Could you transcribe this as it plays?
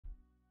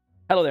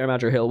Hello there, I'm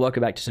Aldrahill. Welcome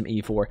back to some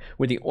E4.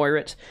 With the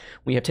Oirat,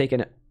 we have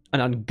taken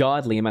an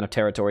ungodly amount of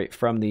territory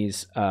from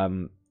these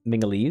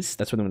Mingalese.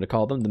 That's what I'm going to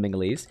call them, the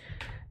Mingalese.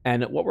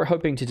 And what we're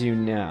hoping to do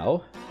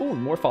now... Oh,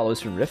 more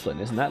follows from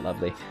Riflin. Isn't that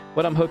lovely?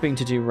 What I'm hoping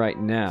to do right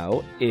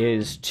now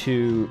is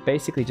to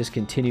basically just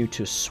continue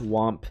to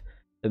swamp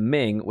the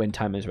Ming when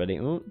time is ready.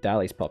 Oh,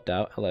 Dali's popped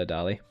out. Hello,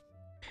 Dali.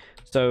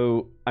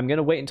 So I'm going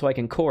to wait until I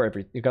can core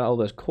you've got all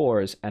those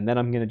cores, and then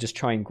I'm going to just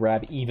try and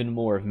grab even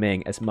more of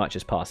Ming as much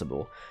as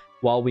possible,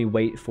 while we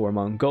wait for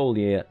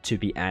Mongolia to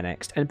be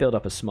annexed and build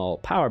up a small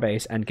power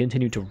base and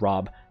continue to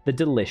rob the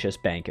delicious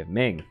Bank of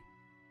Ming.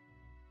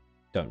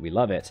 Don't we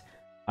love it?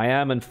 I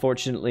am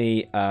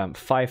unfortunately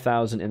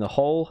 5,000 in the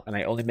hole, and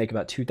I only make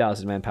about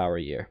 2,000 manpower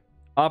a year.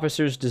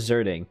 Officers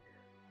deserting.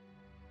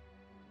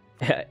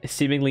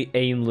 Seemingly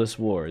aimless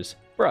wars.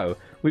 Bro,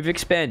 we've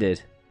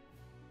expanded.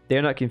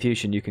 They're not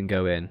Confucian, you can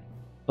go in.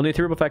 Only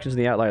 3 rebel factions in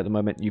the outlier at the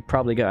moment. You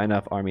probably got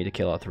enough army to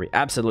kill all 3.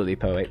 Absolutely,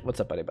 Poet. What's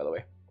up, buddy, by the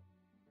way?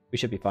 We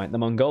should be fine. The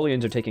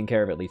Mongolians are taking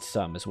care of at least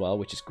some as well,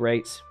 which is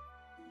great.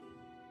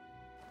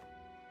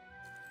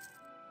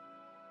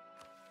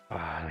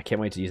 I can't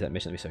wait to use that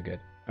mission. That'll be so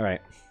good.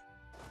 Alright.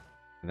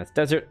 And that's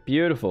desert.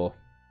 Beautiful.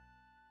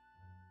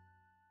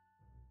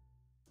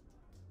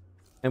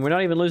 And we're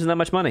not even losing that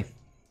much money.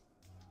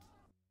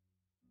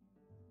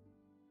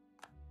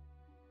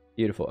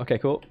 Beautiful. Okay,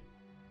 cool.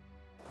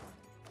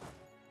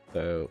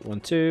 So,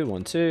 1, 2,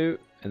 1, 2,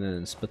 and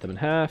then split them in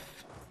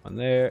half. 1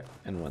 there,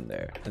 and 1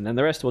 there. And then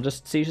the rest will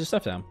just siege the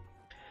stuff down.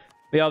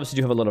 We obviously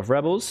do have a lot of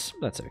rebels.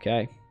 That's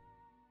okay.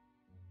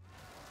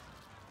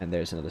 And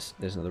there's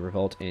another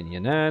revolt in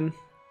Yan'an.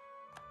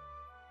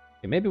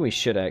 Okay, maybe we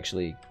should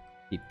actually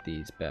keep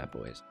these bad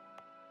boys.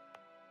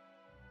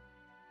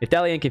 If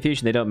Dali and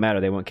Confucian, they don't matter.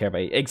 They won't care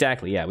about you.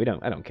 Exactly, yeah,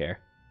 I don't care.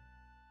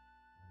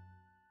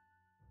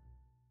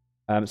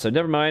 So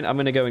never mind. I'm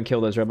going to go and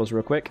kill those rebels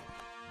real quick.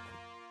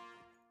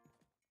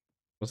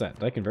 What's that?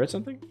 Did I convert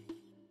something?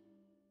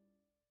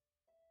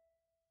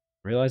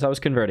 Realize I was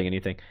converting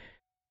anything.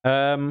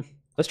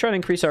 Let's try and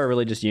increase our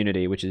religious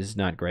unity, which is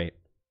not great.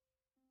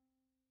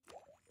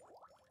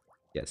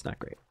 Yeah, it's not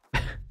great.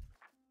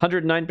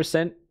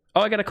 109%.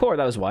 Oh, I got a core.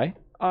 That was why.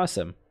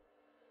 Awesome.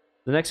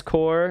 The next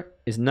core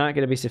is not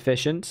going to be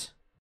sufficient.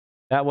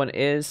 That one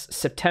is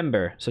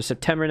September. So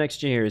September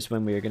next year is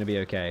when we are going to be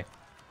okay.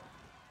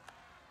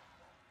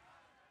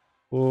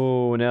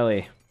 Ooh,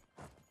 Nelly.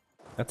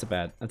 That's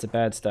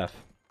bad stuff.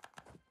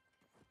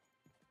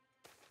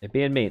 It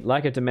being meat.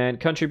 Lack of demand.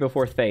 Country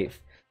before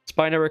faith.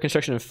 Spy network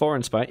construction and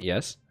foreign spy.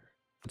 Yes.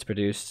 It's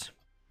produced.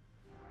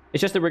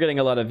 It's just that we're getting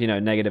a lot of,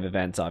 negative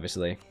events,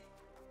 obviously.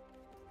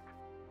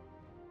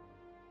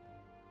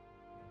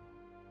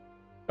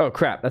 Oh,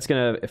 crap. That's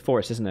gonna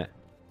force, isn't it?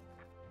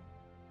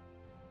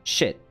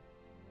 Shit.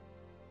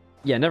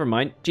 Yeah, never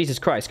mind. Jesus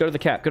Christ. Go to the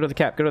cap. Go to the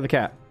cap. Go to the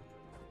cap.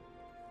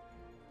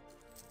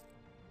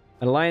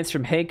 An alliance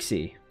from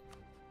Haxi.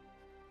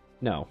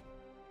 No.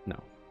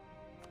 No.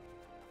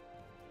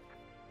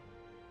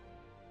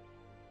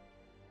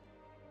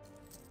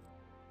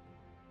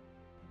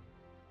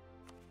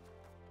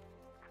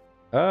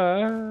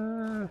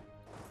 I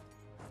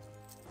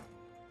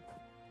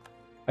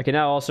can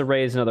now also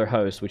raise another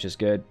host, which is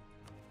good.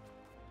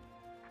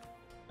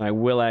 I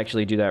will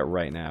actually do that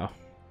right now.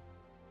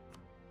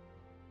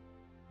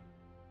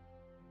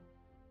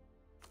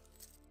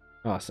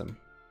 Awesome.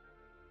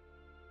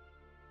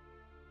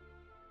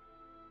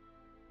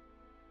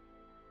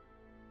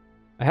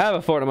 I have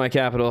a fort in my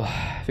capital.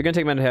 If you're going to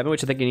take Mandate of Heaven,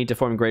 which I think you need to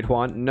form Great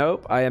Huan,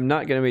 nope, I am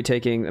not going to be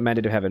taking the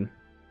Mandate of Heaven.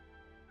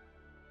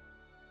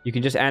 You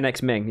can just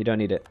annex Ming. You don't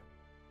need it.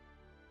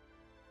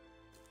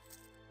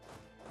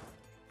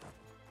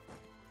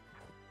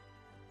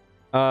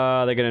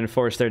 They're going to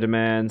enforce their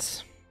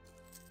demands.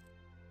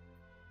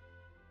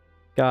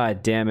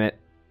 God damn it.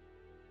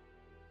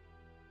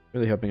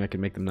 Really hoping I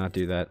can make them not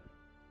do that.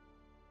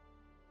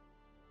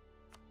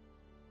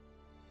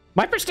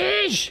 My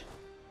prestige!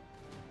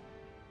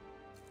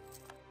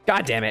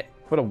 God damn it.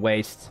 What a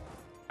waste.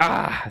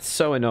 Ah, it's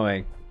so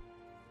annoying.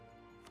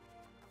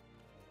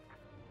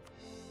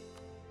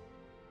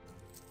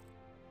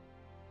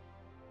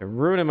 They're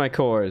ruining my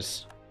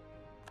cores.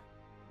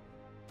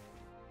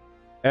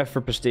 F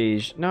for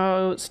prestige.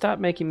 No, stop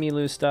making me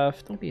lose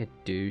stuff. Don't be a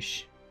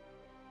douche.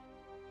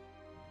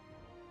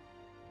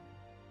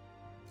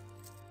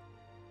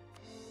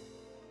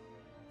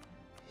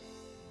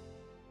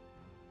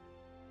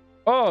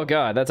 Oh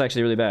god, that's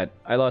actually really bad.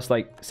 I lost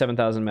like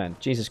 7,000 men.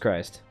 Jesus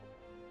Christ.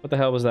 What the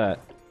hell was that?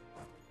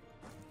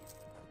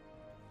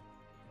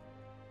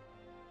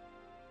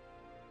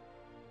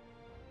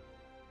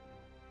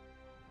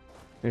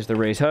 Here's the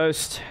raise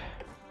host.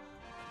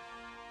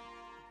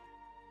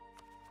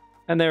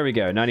 And there we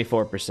go,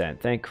 94%.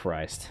 Thank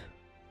Christ.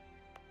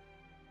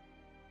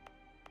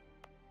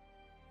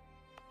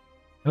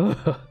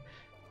 That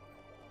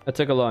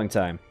took a long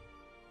time.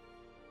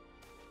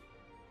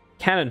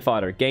 Cannon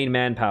fodder, gain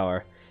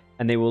manpower,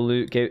 and they will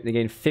they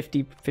gain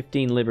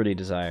 15 liberty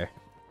desire.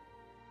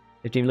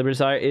 15 liberty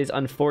desire is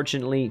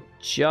unfortunately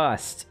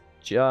just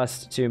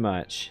too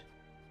much.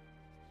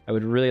 I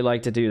would really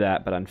like to do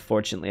that, but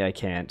unfortunately I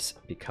can't,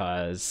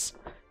 because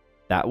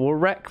that will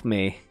wreck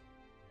me,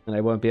 and I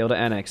won't be able to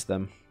annex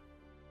them.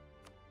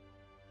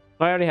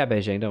 I already have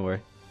Beijing, don't worry.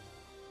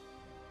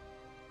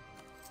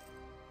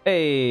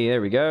 Hey,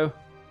 there we go.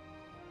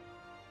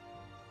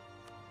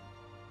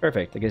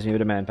 Perfect, that gives me a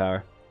bit of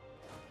manpower.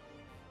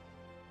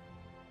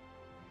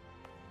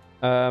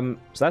 So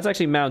that's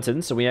actually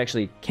mountains, so we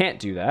actually can't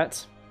do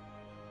that.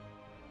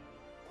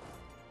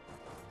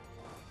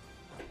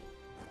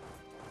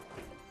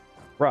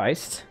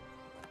 Christ.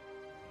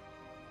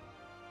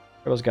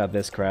 Rebels got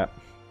this crap.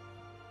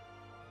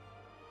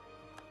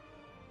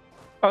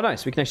 Oh,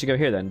 nice. We can actually go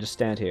here then. Just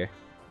stand here.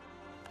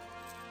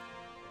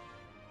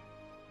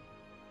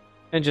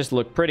 And just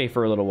look pretty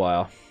for a little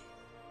while.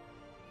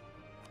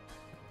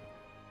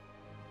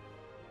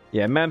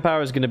 Yeah,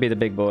 manpower is going to be the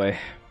big boy.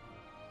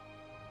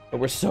 But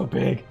we're so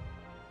big.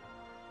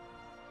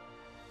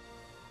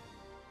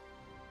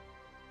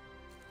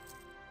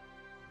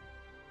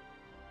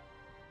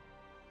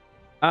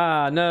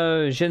 Ah,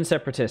 no. Jin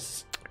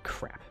separatists.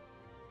 Crap.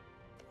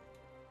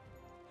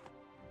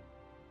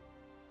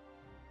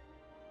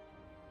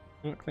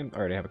 I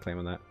already have a claim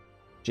on that.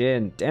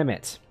 Jin, damn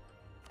it.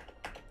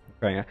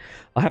 I'll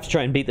have to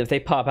try and beat them. If they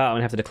pop out, I'm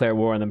going to have to declare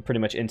war on them pretty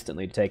much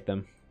instantly to take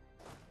them.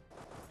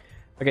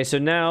 Okay, so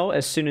now,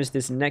 as soon as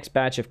this next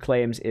batch of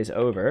claims is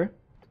over,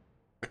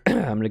 I'm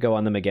going to go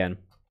on them again.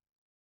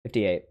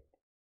 58.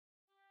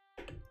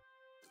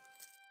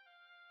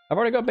 I've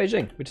already got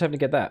Beijing. We just have to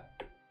get that.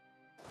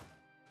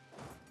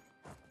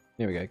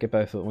 Here we go. Get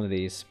both one of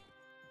these.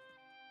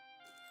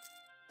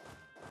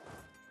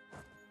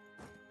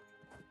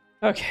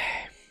 Okay.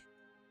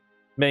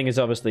 Ming is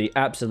obviously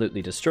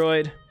absolutely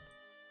destroyed.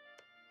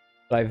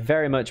 But I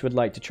very much would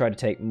like to try to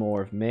take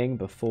more of Ming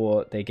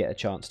before they get a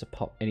chance to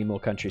pop any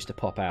more countries to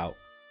pop out.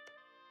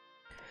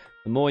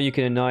 The more you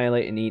can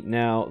annihilate and eat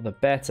now, the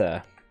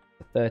better.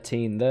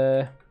 13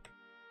 there.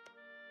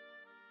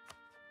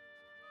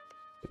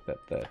 Put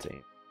that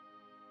 13.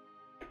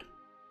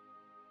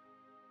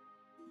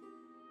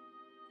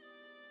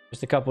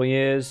 Just a couple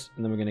years,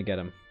 and then we're going to get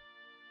them.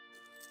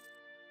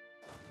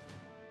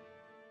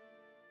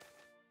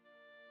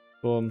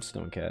 Forms,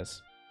 no one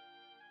cares.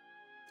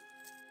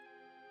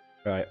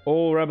 Right,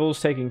 all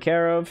rebels taken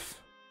care of.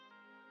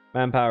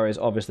 Manpower is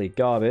obviously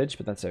garbage,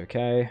 but that's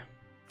okay.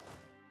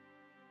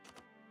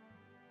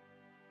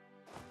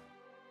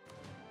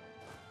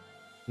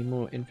 Any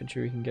more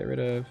infantry we can get rid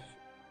of?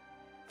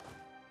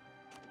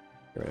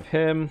 Get rid of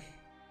him.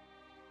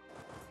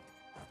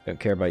 Don't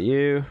care about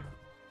you.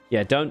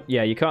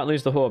 Yeah, you can't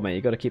lose the horde, mate.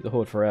 You got to keep the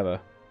horde forever.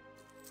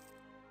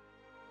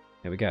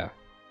 There we go.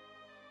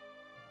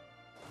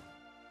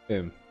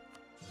 Boom.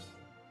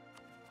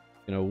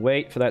 Gonna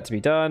wait for that to be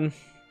done.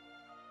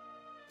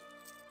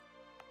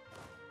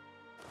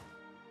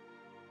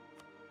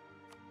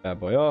 Bad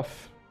boy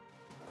off.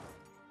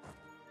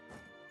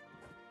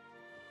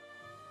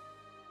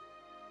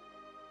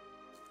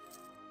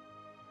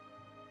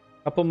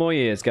 Couple more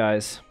years,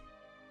 guys.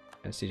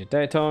 Let's see your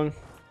Datong.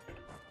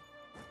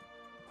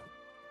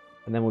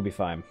 And then we'll be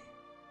fine.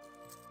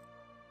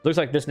 Looks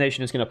like this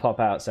nation is going to pop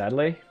out,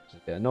 sadly. Which is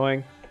a bit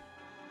annoying.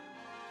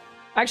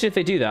 Actually, if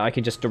they do that, I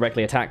can just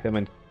directly attack them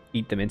and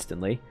eat them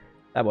instantly.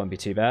 That won't be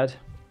too bad.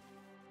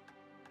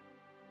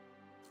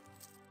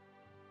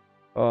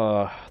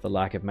 Oh, the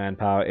lack of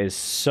manpower is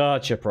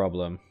such a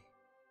problem.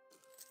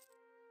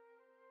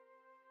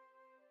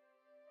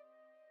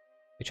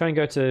 We try and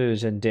go to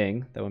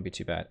Zhending. That won't be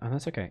too bad. Oh,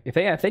 that's okay. If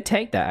they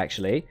take that,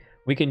 actually,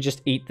 we can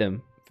just eat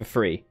them for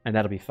free, and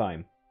that'll be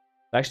fine.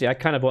 Actually, I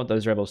kind of want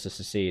those rebels to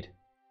secede.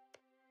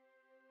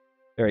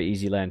 Very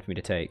easy land for me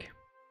to take.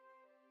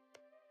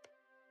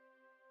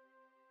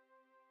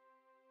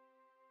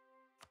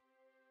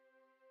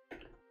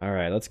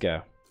 Alright, let's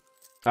go.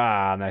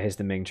 Ah, no, here's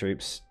the Ming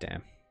troops.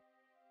 Damn.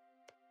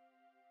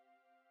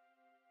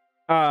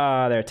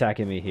 Ah, they're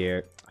attacking me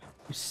here.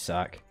 You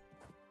suck.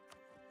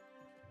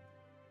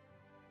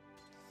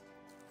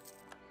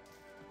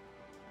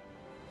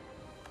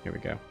 Here we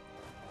go.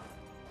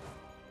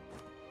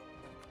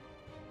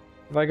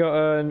 Have I got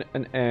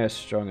an air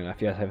strong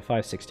enough? Yes, I have a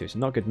 562. So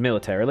not good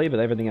militarily,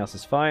 but everything else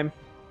is fine.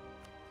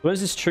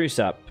 When's this truce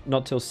up?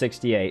 Not till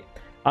 68.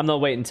 I'm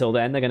not waiting until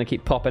then. They're going to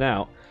keep popping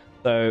out.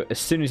 So as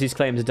soon as these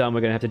claims are done,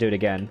 we're going to have to do it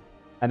again.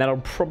 And that'll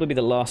probably be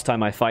the last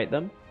time I fight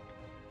them.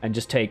 And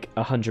just take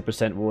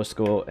 100% war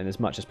score and as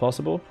much as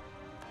possible.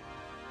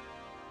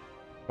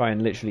 Try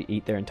and literally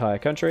eat their entire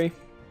country.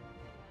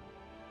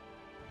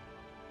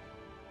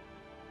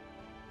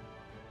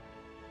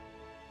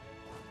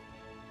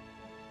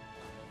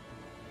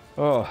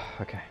 Oh,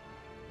 okay.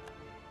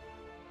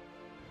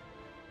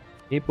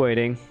 Keep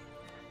waiting.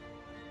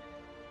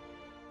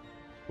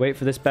 Wait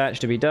for this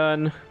batch to be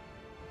done.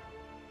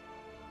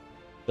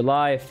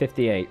 July of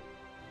 58.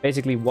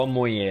 Basically one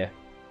more year.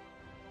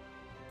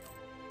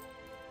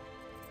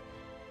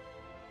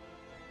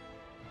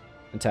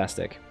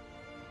 Fantastic.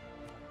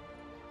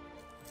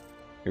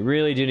 We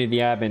really do need the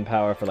admin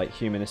power for like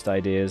humanist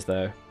ideas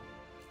though.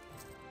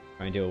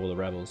 Try and deal with all the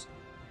rebels.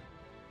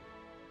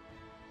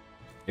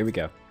 Here we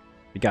go.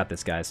 We got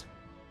this, guys.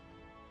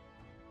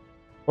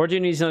 Horde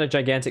unity is not a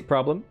gigantic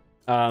problem,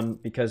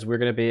 because we're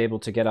going to be able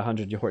to get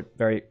 100 horde,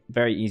 very,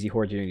 very easy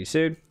horde unity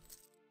soon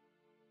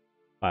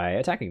by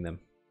attacking them.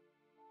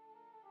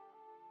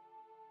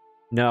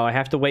 No, I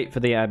have to wait for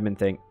the admin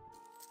thing.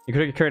 You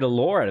could have carried a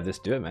lore out of this.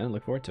 Do it, man.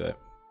 Look forward to it.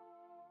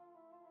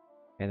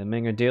 Okay, the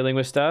Ming are dealing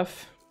with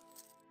stuff.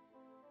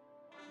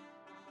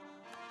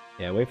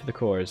 Yeah, wait for the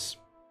cores.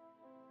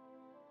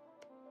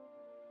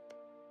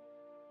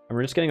 And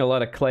we're just getting a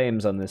lot of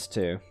claims on this,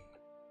 too.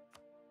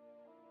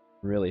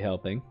 Really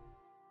helping.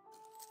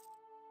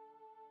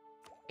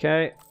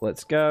 Okay,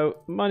 let's go.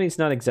 Money's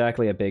not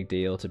exactly a big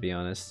deal, to be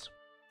honest.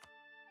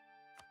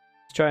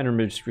 Let's try and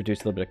reduce a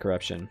little bit of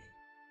corruption.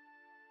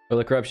 Well,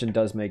 the corruption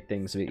does make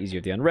things a bit easier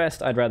with the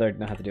unrest. I'd rather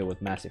not have to deal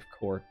with massive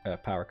core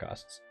power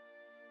costs.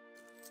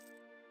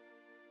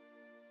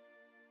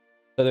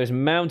 So there's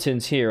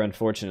mountains here,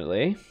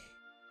 unfortunately.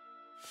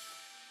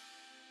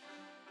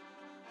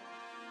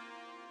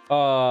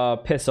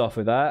 Oh, piss off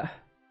with that.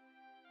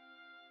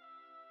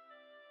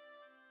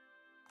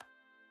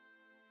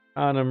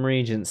 Arnhem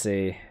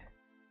Regency.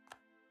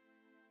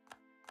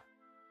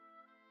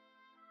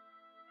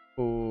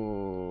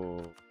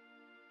 Ooh.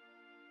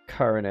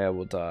 Current heir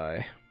will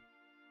die.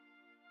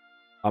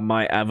 I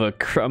might have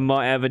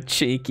a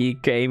cheeky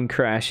game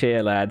crash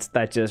here, lads.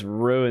 That just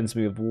ruins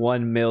me with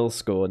 1 mil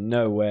score.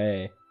 No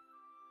way.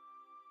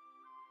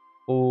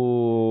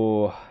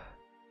 Ooh.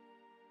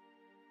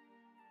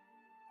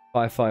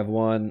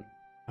 551.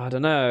 I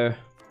don't know.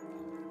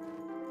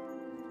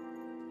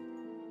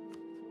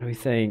 What do we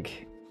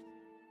think?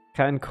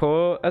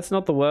 Cancor? That's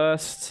not the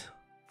worst.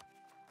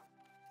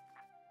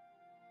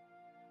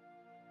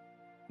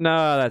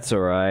 No, that's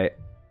alright.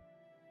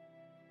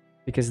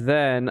 Because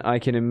then I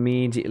can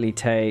immediately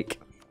take...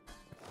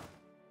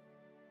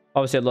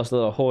 Obviously I lost a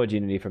little horde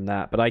unity from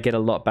that, but I get a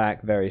lot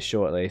back very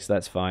shortly, so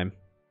that's fine.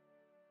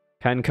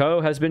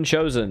 Canco has been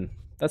chosen.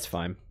 That's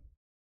fine.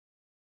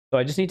 So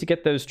I just need to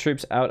get those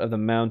troops out of the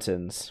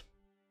mountains.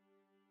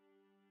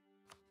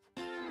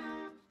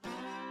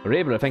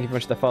 Rebler, thank you very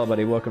much for the follow,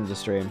 buddy. Welcome to the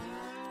stream.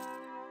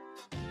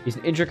 He's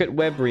an intricate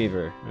web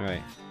reaver.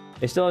 Alright.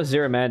 They still have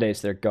 0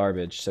 mandates. They're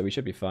garbage, so we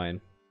should be fine.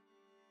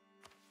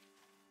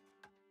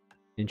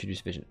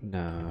 Introduce vision.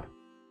 No.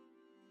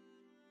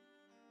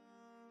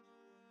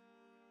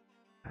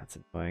 That's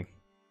annoying.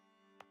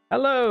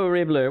 Hello,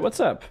 Rebler. What's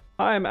up?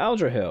 I'm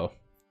Aldrahill.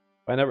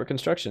 By network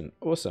construction.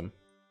 Awesome.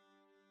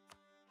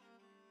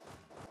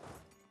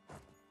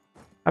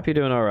 Hope you're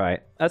doing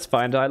alright. That's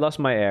fine. I lost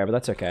my heir, but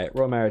that's okay.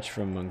 Royal marriage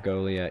from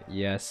Mongolia.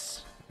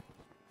 Yes.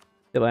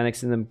 Still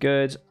annexing them.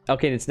 Good.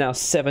 Okay, it's now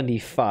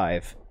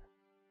 75.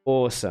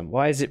 Awesome.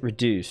 Why is it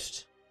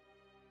reduced?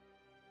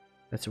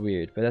 That's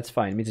weird, but that's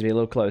fine. It means to be a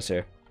little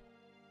closer.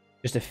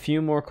 Just a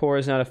few more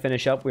cores now to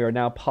finish up. We are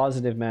now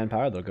positive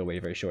manpower. They'll go away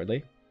very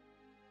shortly.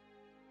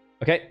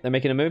 Okay, they're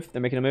making a move.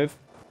 They're making a move.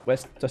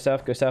 West, go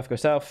south, go south, go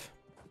south.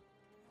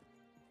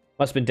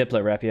 Must have been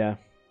Diplo rep, yeah.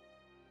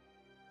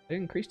 They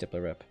increased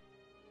Diplo rep.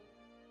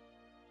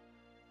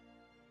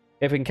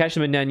 If we can catch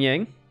them in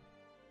Nanyang.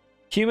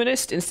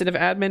 Humanist instead of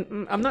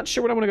admin. I'm not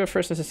sure what I want to go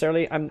first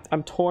necessarily.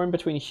 I'm torn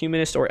between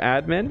humanist or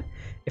admin.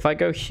 If I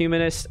go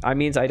humanist, I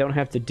means I don't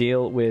have to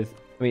deal with...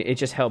 I mean, it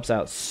just helps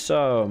out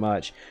so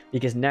much.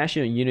 Because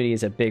national unity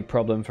is a big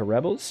problem for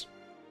rebels.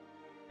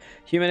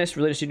 Humanist,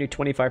 religious unity,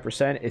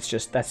 25%. It's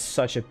just, that's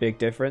such a big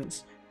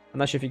difference. I'm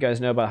not sure if you guys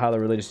know about how the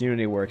religious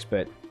unity works,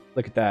 but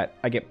look at that.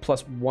 I get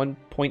plus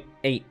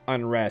 1.8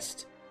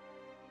 unrest.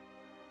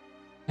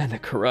 And the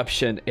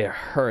corruption, it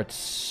hurts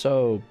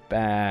so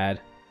bad.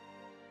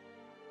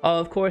 Oh,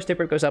 of course,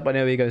 Dipper goes up, I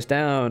know he goes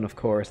down. Of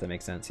course, that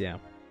makes sense, yeah.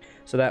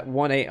 So that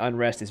 1.8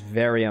 unrest is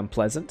very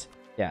unpleasant.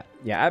 Yeah,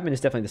 admin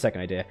is definitely the second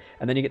idea.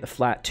 And then you get the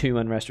flat 2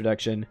 unrest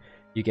reduction.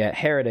 You get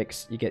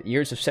heretics. You get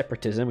years of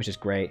separatism, which is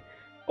great.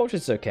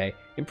 Ultras is okay.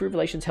 Improved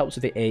relations helps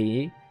with the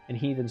AE and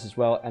heathens as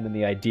well, and then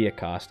the idea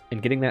cost.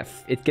 And getting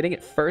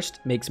it first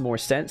makes more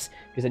sense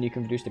because then you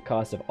can reduce the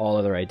cost of all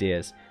other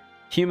ideas.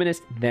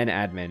 Humanist, then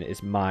admin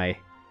is my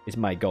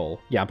goal.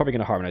 Yeah, I'm probably going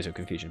to harmonize with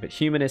confusion, but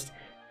humanist,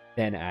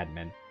 then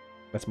admin.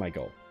 That's my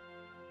goal.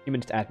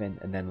 Humanist,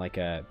 admin, and then like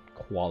a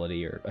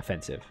quality or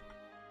offensive.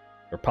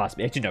 Or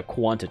possibly, actually no,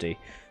 quantity.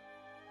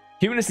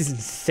 Humanist is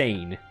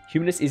insane.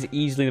 Humanist is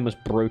easily the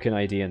most broken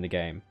idea in the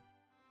game.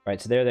 Right,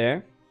 so they're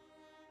there.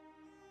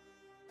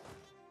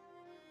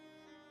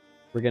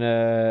 We're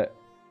gonna...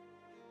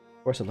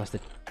 Of course I lost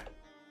it.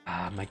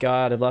 Ah, my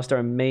god, I've lost our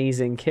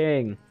amazing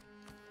king.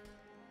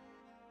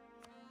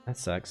 That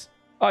sucks.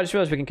 Oh, I just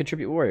realized we can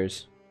contribute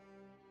warriors.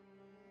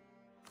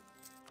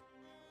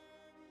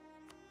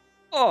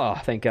 Oh,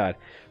 thank god.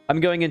 I'm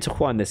going into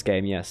Juan this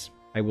game, yes.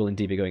 I will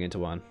indeed be going into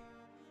Juan.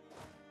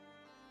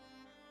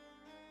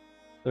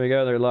 There we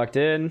go, they're locked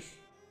in.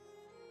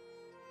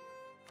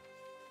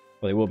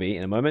 Well, they will be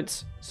in a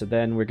moment. So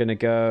then we're gonna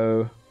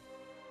go...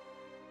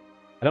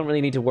 I don't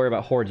really need to worry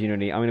about horde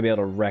unity. I'm going to be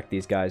able to wreck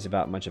these guys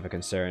without much of a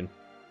concern.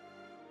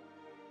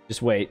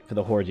 Just wait for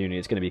the horde unity.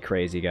 It's going to be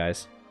crazy,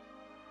 guys.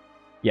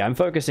 Yeah, I'm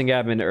focusing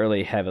admin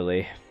early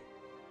heavily.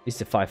 He's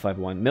to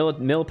 551.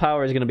 Mill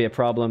power is going to be a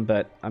problem,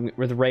 but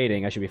with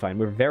raiding, I should be fine.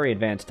 We're very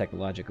advanced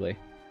technologically.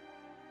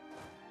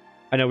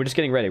 I know, we're just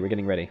getting ready. We're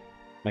getting ready.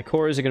 My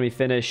cores are going to be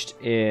finished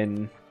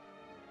in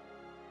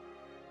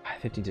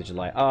 15th of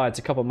July. Oh, it's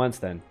a couple months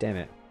then. Damn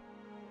it.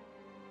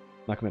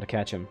 I'm not going to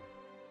catch him.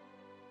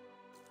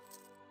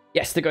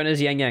 Yes, they're going to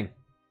Yang Yang.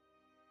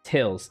 It's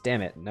hills.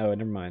 Damn it. No,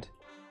 never mind.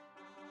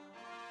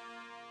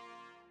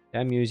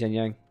 Damn you, Yang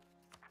Yang.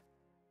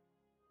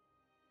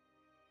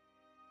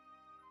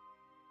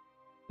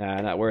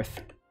 Nah, not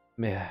worth.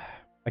 Yeah,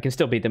 I can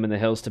still beat them in the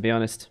hills, to be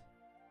honest.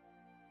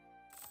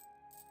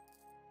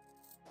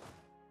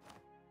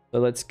 So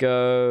let's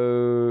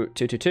go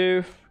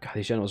 222. God,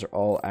 these generals are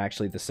all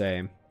actually the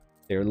same.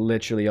 They're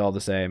literally all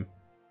the same.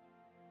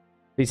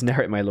 Please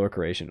narrate my lore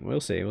creation. We'll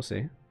see, we'll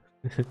see.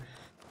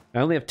 I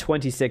only have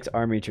 26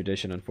 army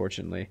tradition,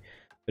 unfortunately.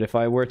 But if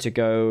I were to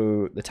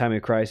go the time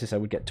of crisis, I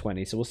would get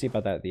 20. So we'll see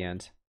about that at the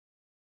end.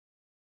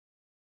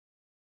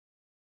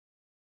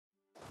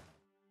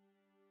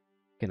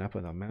 Getting up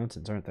with the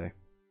mountains, aren't they?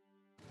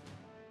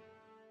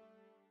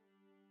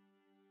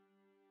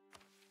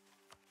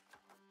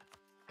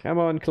 Come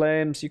on,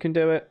 claims. You can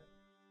do it.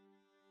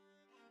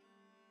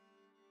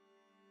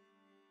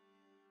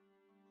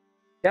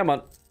 Come on.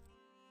 Where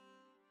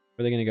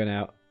are they going to go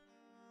now?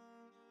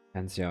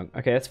 Anseong.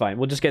 Okay, that's fine.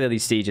 We'll just get to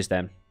these sieges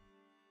then.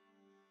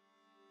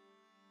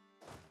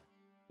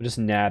 We'll just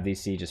nab these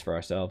sieges for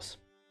ourselves.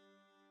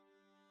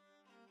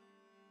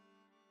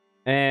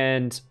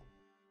 And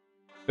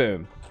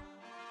boom.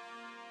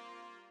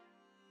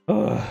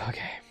 Oh,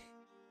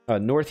 okay.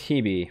 North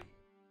Hebe.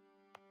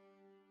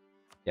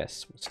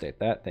 Yes, we'll state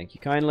that. Thank you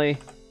kindly.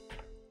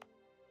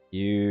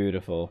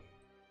 Beautiful.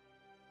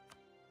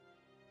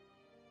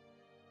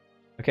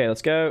 Okay,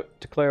 let's go.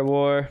 Declare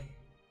war.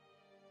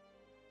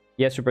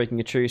 Yes, we're breaking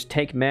a truce.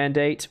 Take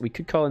mandate. We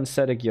could call in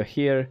Sedig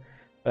Yohir,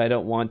 but I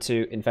don't want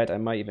to. In fact, I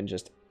might even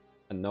just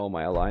annul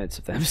my alliance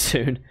with them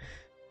soon.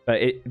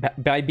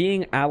 But by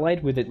being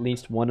allied with at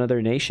least one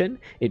other nation,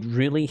 it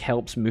really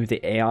helps move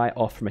the AI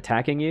off from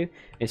attacking you.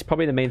 It's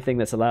probably the main thing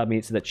that's allowed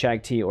me so that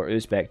Chagti or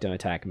Uzbek don't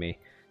attack me.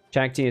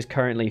 Chagti is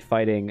currently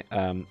fighting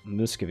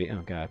Muscovy.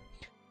 Oh god.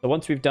 So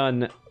once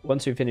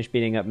we've finished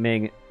beating up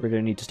Ming, we're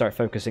going to need to start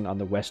focusing on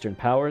the Western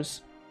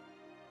powers.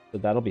 So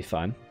that'll be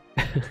fun.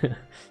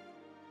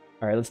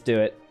 Alright, let's do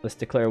it. Let's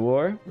declare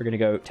war. We're going to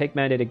go take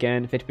mandate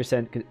again,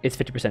 50%. It's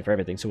 50% for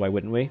everything, so why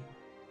wouldn't we?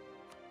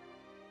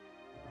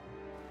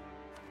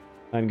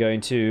 I'm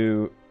going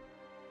to...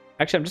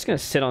 Actually, I'm just going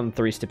to sit on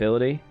 3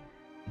 stability.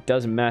 It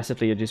does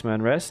massively reduce my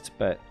unrest,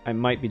 but I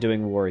might be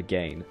doing war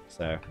again,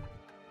 so...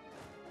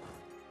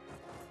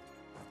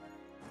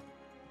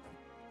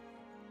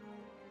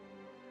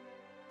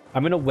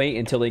 I'm going to wait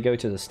until they go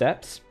to the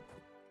steppes.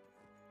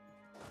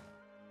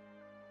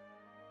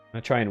 I'm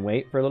going to try and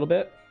wait for a little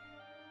bit.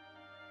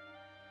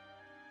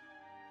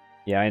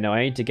 Yeah, I know.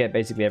 I need to get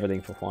basically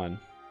everything for Juan.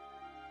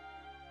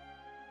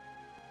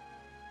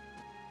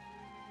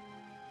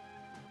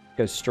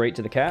 Go straight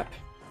to the cap.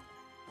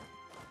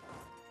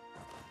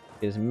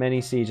 Get as many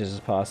sieges as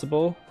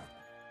possible.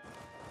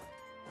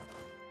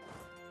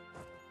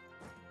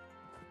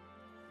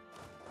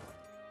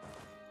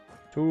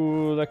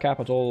 To the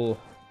capital.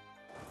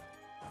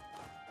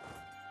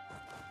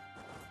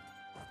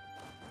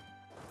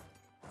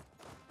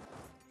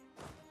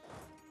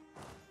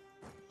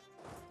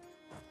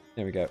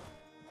 There we go.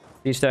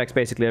 Siege stacks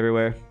basically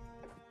everywhere.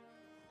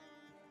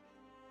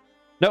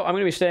 No, I'm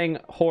going to be staying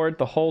Horde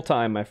the whole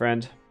time, my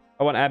friend.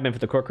 I want admin for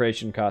the core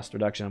creation cost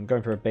reduction. I'm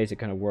going for a basic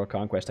kind of world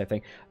conquest type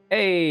thing.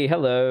 Hey,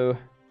 hello.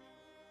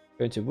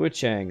 Going to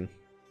Wuchang.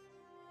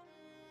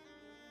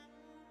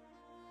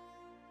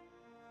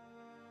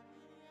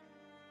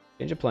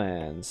 Change of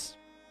plans.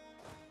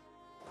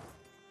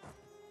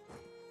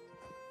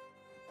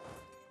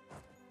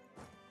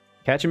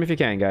 Catch him if you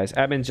can, guys.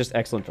 Admin's just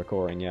excellent for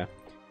coring, yeah.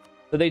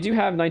 So they do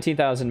have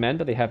 19,000 men,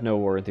 but they have no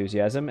war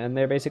enthusiasm, and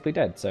they're basically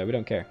dead, so we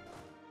don't care.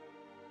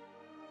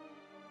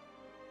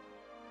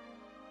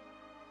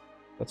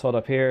 Let's hold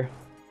up here.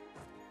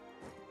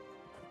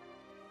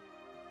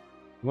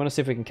 We want to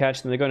see if we can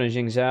catch them. They're going to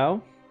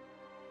Jingzhou.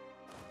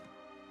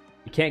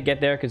 We can't get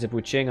there because of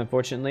Wuqing,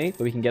 unfortunately,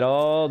 but we can get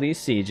all these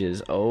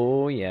sieges.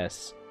 Oh,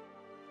 yes.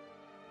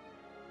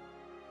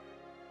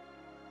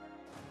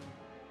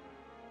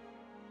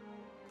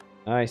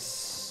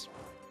 Nice.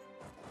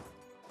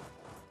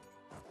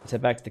 Let's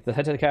head back to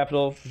the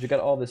capital. We've got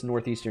all this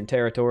northeastern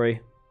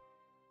territory.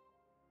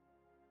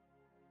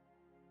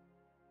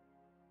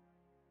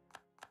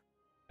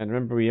 And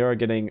remember, we are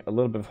getting a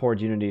little bit of horde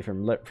unity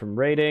from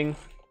raiding.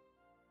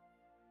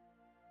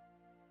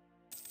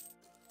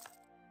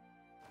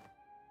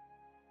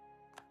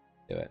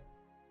 Do it.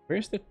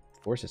 Where's the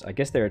forces? I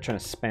guess they're trying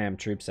to spam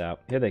troops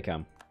out. Here they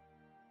come.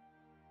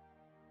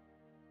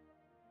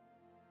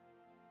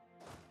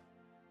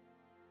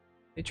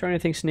 They try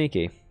anything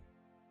sneaky.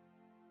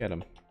 Get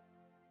them.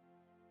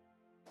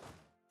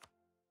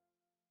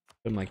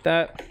 Something like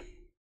that.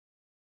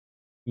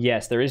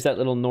 Yes, there is that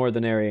little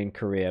northern area in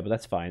Korea, but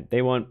that's fine.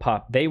 They won't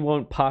pop. They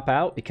won't pop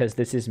out because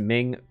this is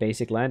Ming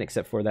basic land,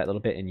 except for that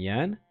little bit in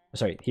Yan.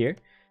 Sorry, here.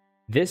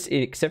 This,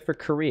 except for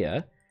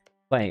Korea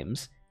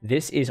claims,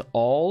 this is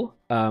all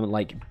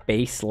like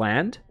base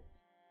land.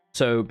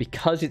 So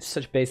because it's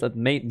such base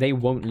land, they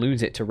won't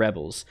lose it to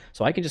rebels.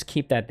 So I can just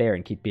keep that there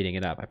and keep beating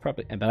it up.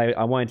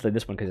 I wanted to play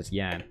this one because it's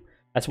Yan.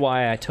 That's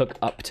why I took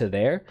up to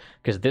there,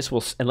 because this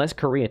will, unless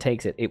Korea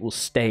takes it, it will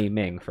stay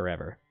Ming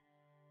forever.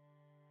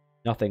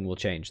 Nothing will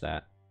change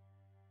that.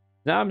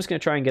 Now I'm just going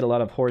to try and get a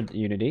lot of horde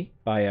unity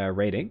by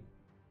raiding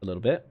a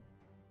little bit.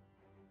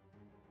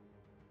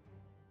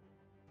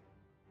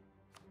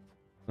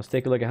 Let's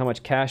take a look at how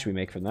much cash we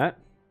make from that.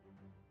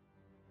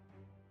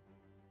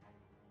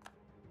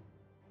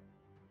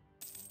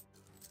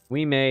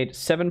 We made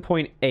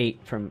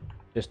 7.8 from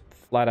just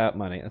flat out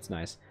money. That's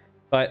nice.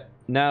 But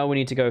now we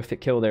need to go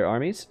kill their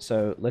armies.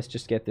 So let's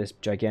just get this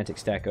gigantic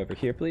stack over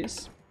here,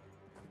 please.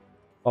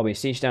 While we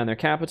siege down their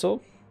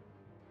capital.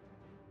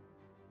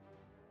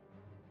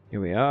 Here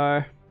we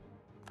are.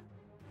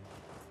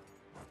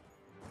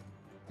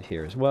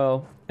 Here as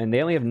well. And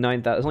they only have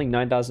 9,000. Only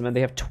 9,000 men.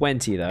 They have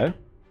 20 though.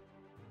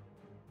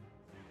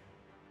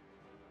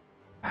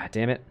 Ah,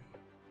 damn it.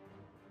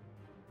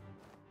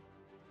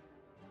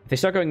 If they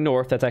start going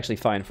north, that's actually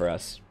fine for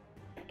us.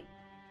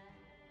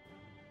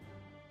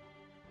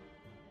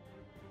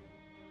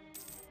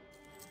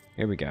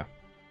 Here we go.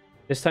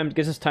 This time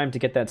gives us time to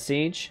get that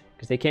siege,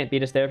 because they can't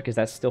beat us there because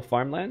that's still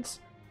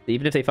farmlands.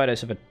 Even if they fight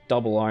us with a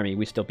double army,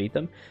 we still beat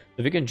them. So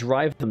if we can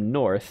drive them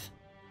north,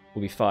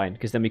 we'll be fine,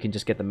 because then we can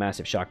just get the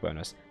massive shock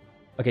bonus.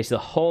 Okay, so the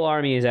whole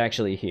army is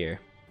actually here.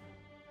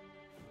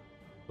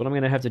 What I'm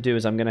going to have to do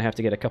is I'm going to have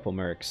to get a couple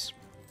mercs.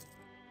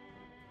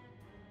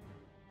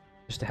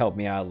 Just to help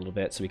me out a little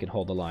bit so we can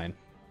hold the line.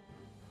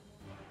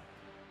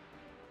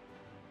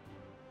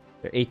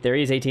 There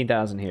is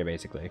 18,000 here,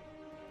 basically.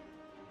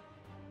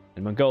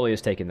 And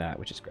Mongolia's taken that,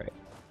 which is great.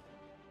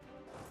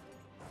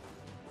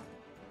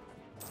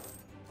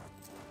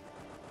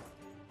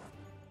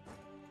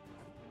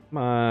 Come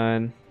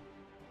on.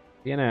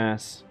 Be an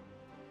ass.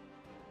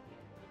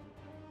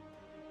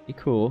 Be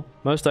cool.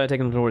 Most I take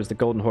them towards the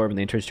Golden Horde when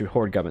they introduced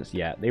horde governments.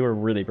 Yeah, they were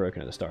really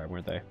broken at the start,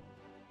 weren't they?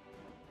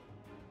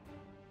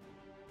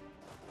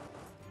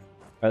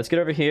 Alright, let's get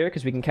over here,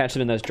 because we can catch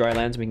them in those dry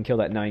lands and we can kill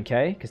that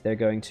 9k, because they're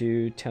going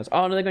to Tao...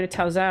 Oh, no, they're going to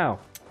Tao Zhao.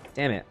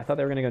 Damn it. I thought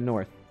they were going to go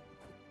north.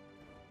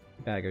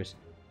 Baggers.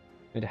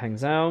 Going to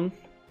Hangzhou.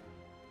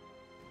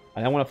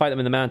 I don't want to fight them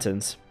in the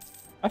mountains.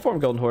 I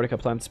formed Golden Horde a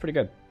couple times. It's pretty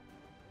good.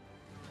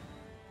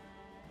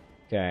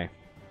 Okay.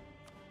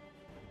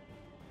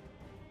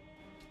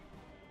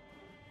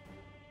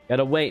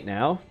 Gotta wait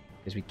now,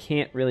 because we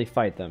can't really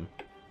fight them.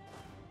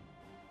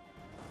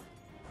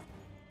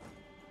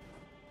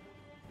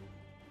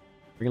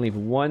 We're gonna leave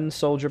one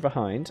soldier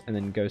behind, and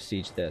then go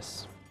siege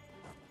this.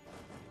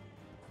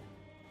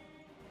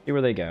 See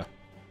where they go.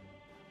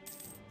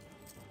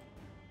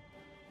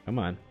 Come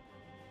on.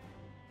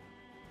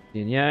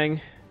 Yin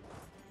Yang.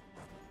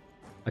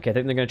 Okay, I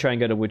think they're gonna try and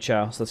go to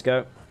Wuchao, so let's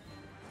go.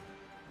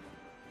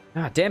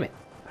 Ah, damn it.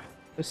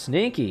 So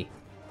sneaky.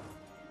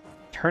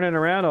 Turning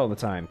around all the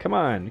time. Come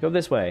on, go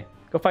this way.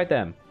 Go fight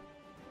them.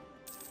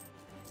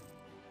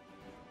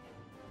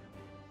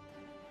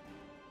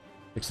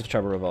 Fix the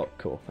Trouble Revolt.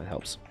 Cool, that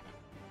helps.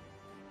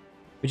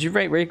 Would you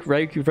rate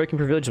Revoking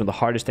Privilege one of the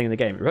hardest thing in the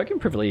game? Revoking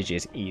Privilege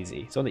is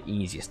easy. It's one of the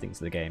easiest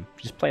things in the game.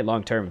 Just play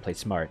long term and play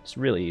smart. It's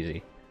really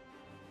easy.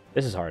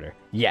 This is harder.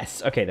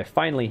 Yes! Okay, they're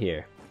finally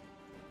here.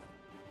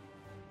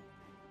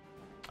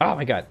 Oh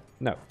my god.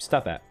 No,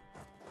 stop that.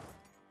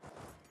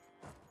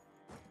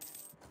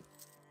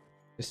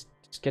 Just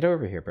get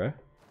over here, bro.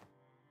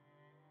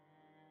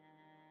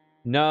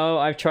 No,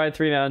 I've tried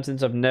 3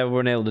 mountains. I've never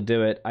been able to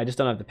do it. I just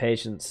don't have the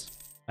patience.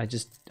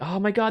 Oh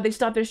my god, they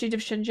stopped their siege of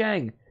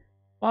Xinjiang.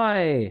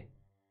 Why?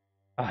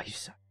 Oh, you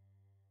suck.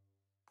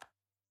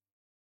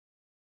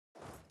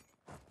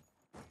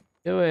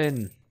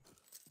 Doing.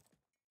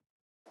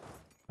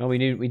 Well, we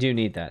do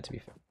need that, to be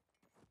fair.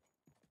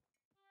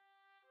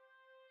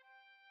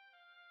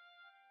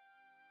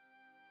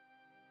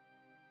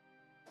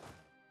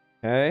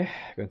 Okay,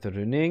 go through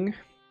Runing.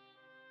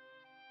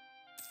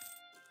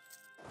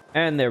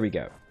 And there we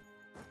go.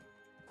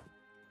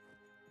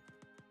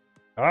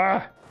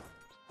 Ah!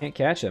 Can't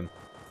catch him.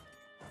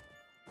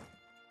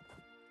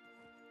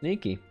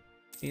 Sneaky.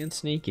 Being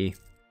sneaky.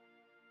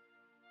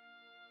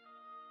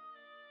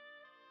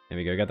 There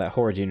we go. Got that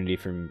horde unity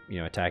from, you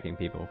know, attacking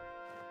people.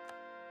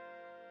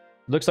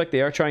 Looks like they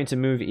are trying to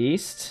move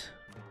east.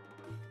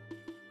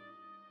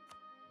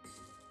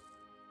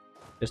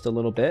 Just a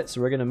little bit.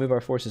 So we're going to move our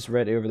forces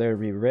ready over there to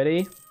be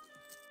ready.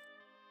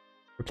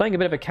 We're playing a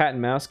bit of a cat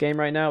and mouse game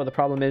right now. The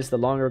problem is the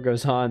longer it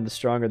goes on, the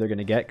stronger they're going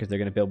to get because they're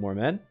going to build more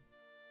men.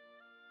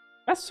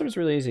 That's sort of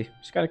really easy.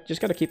 Just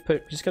gotta keep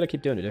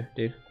doing it,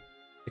 dude.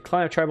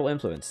 Decline of tribal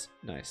influence.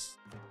 Nice.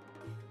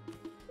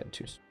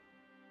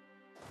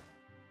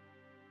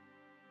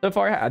 So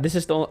far, this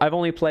is I've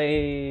only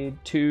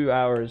played 2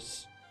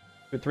 hours,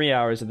 3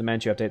 hours of the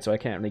Manchu update, so I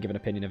can't really give an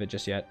opinion of it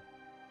just yet.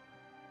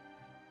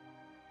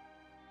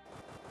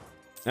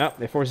 Oh,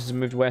 their forces have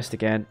moved west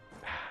again.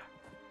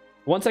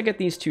 Once I get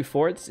these 2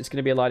 forts, it's going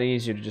to be a lot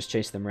easier to just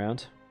chase them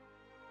around.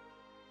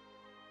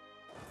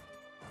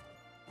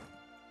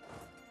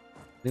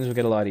 Things will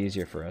get a lot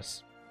easier for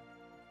us.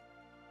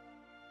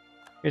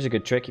 Here's a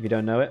good trick if you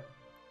don't know it.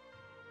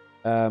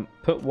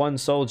 Put 1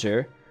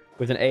 soldier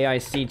with an AI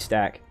siege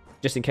stack,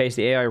 just in case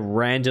the AI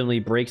randomly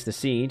breaks the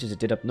siege, as it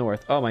did up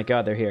north. Oh my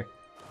god, they're here.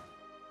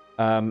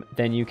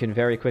 Then you can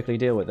very quickly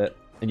deal with it.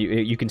 And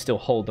you can still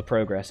hold the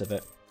progress of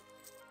it.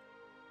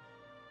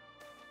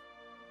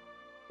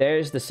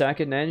 There's the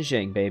sack of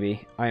Nanjing,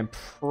 baby. I am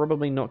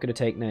probably not going to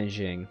take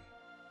Nanjing.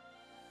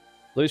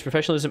 Lose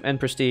professionalism and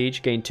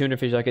prestige. Gain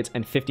 250 ducats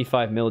and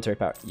 55 military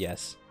power.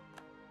 Yes.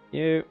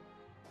 You.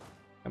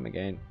 Come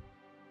again.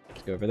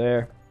 Let's go over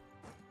there.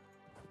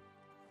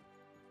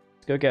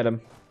 Let's go get him.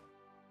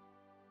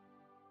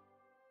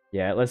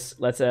 Yeah, let's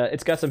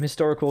it's got some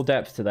historical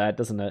depth to that,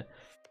 doesn't it?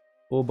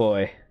 Oh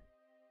boy.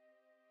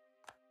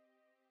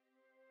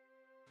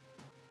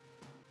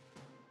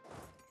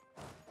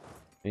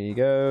 There you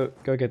go.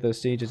 Go get those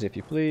sieges if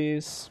you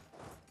please.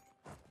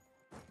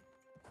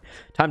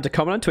 Time to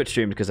comment on Twitch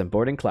stream because I'm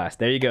bored in class.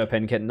 There you go,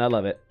 Pen Kitten. I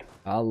love it.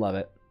 I love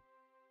it.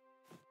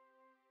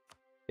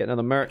 Get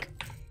another merc.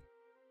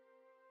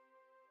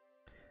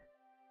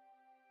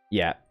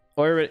 Yeah.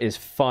 Oirat is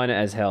fun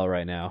as hell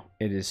right now.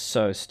 It is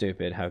so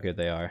stupid how good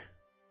they are.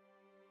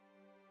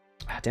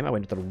 Ah, damn, I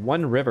went to the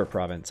One River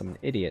province. I'm an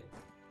idiot.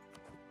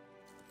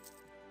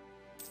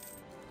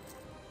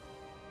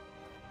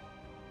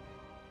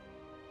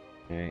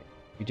 Alright.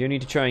 We do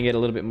need to try and get a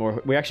little bit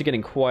more... We're actually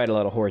getting quite a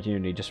lot of horde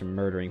unity just from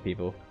murdering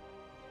people.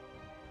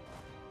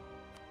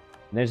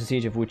 And there's the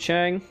siege of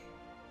Wuchang.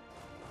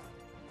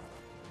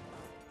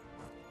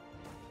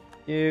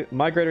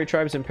 Migratory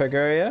tribes in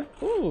Pergaria.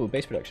 Ooh,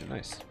 base production,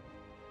 nice.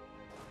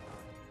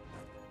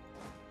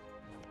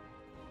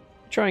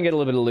 Try and get a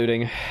little bit of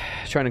looting.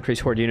 Try and increase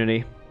horde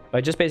unity. By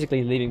just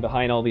basically leaving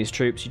behind all these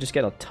troops, you just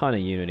get a ton of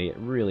unity. It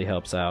really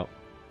helps out.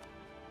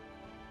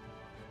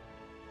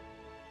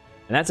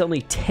 And that's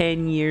only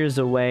 10 years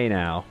away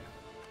now.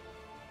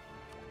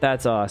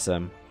 That's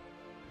awesome.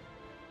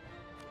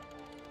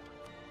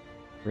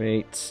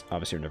 Great.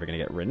 Obviously, we're never going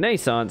to get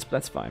Renaissance, but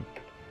that's fine.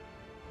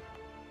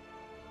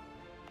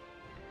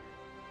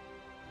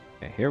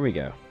 Okay, here we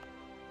go.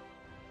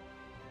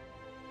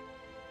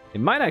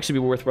 It might actually be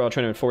worthwhile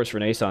trying to enforce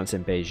Renaissance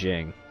in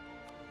Beijing.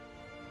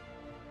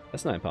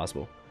 That's not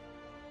impossible.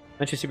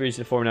 Once you're super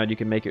easy to form now, you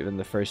can make it in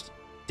the first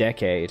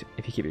decade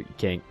if you keep it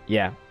king.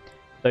 Yeah.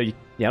 So yeah,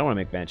 I don't want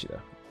to make Banshee though.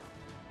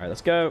 Alright,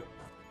 let's go.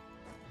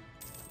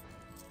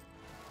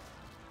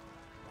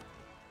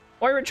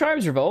 Oirat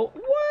tribes revolt?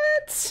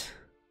 What?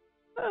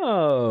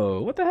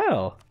 Oh, what the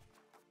hell?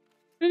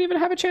 Didn't even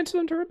have a chance for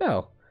them to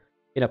rebel.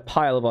 Get a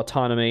pile of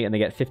autonomy and they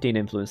get 15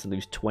 influence and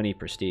lose 20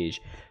 prestige.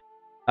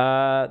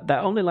 That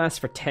only lasts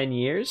for 10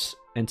 years.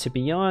 And to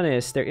be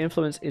honest, their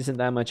influence isn't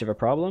that much of a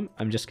problem.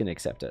 I'm just going to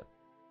accept it.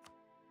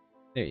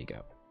 There you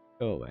go.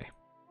 Go away.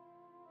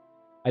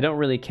 I don't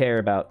really care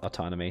about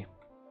autonomy.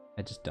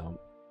 I just don't.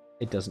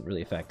 It doesn't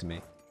really affect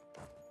me.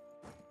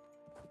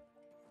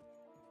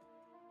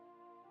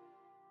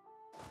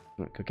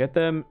 Go get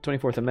them.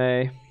 24th of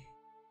May.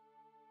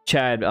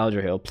 Chad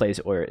Aldrahill plays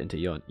Oirat into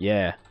Yon.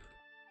 Yeah.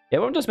 Yeah,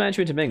 it won't just manage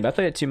into Ming, but I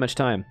thought I had too much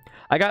time.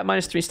 I got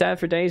 -3 stab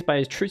for days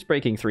by truce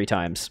breaking 3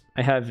 times.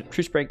 I have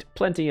truce breaked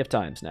plenty of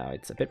times now.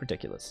 It's a bit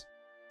ridiculous.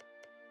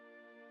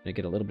 I'm gonna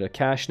get a little bit of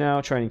cash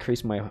now. Try and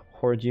increase my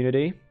horde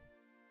unity.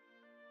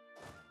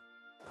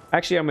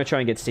 Actually, I'm gonna try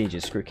and get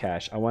sieges. Screw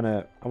cash. I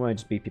wanna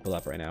just beat people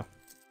up right now.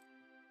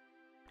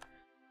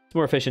 It's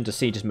more efficient to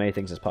siege as many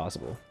things as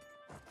possible.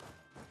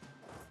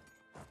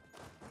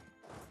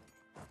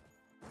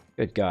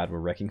 Good God, we're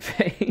wrecking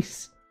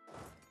face.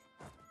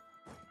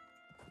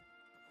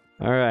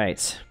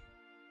 Alright.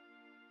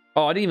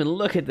 Oh, I didn't even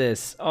look at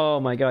this.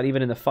 Oh my god,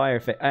 even in the fire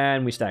phase.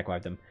 And we stack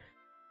wiped them.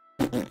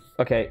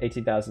 Okay,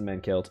 18,000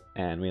 men killed.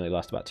 And we only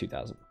lost about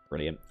 2,000.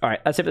 Brilliant.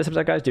 Alright, that's it for this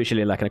episode, guys. Do shoot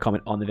a like and a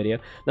comment on the video.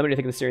 Let me know what you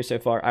think of the series so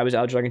far. I was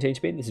Aldrahill,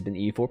 and this has been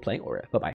E4 playing Oirat. Bye-bye.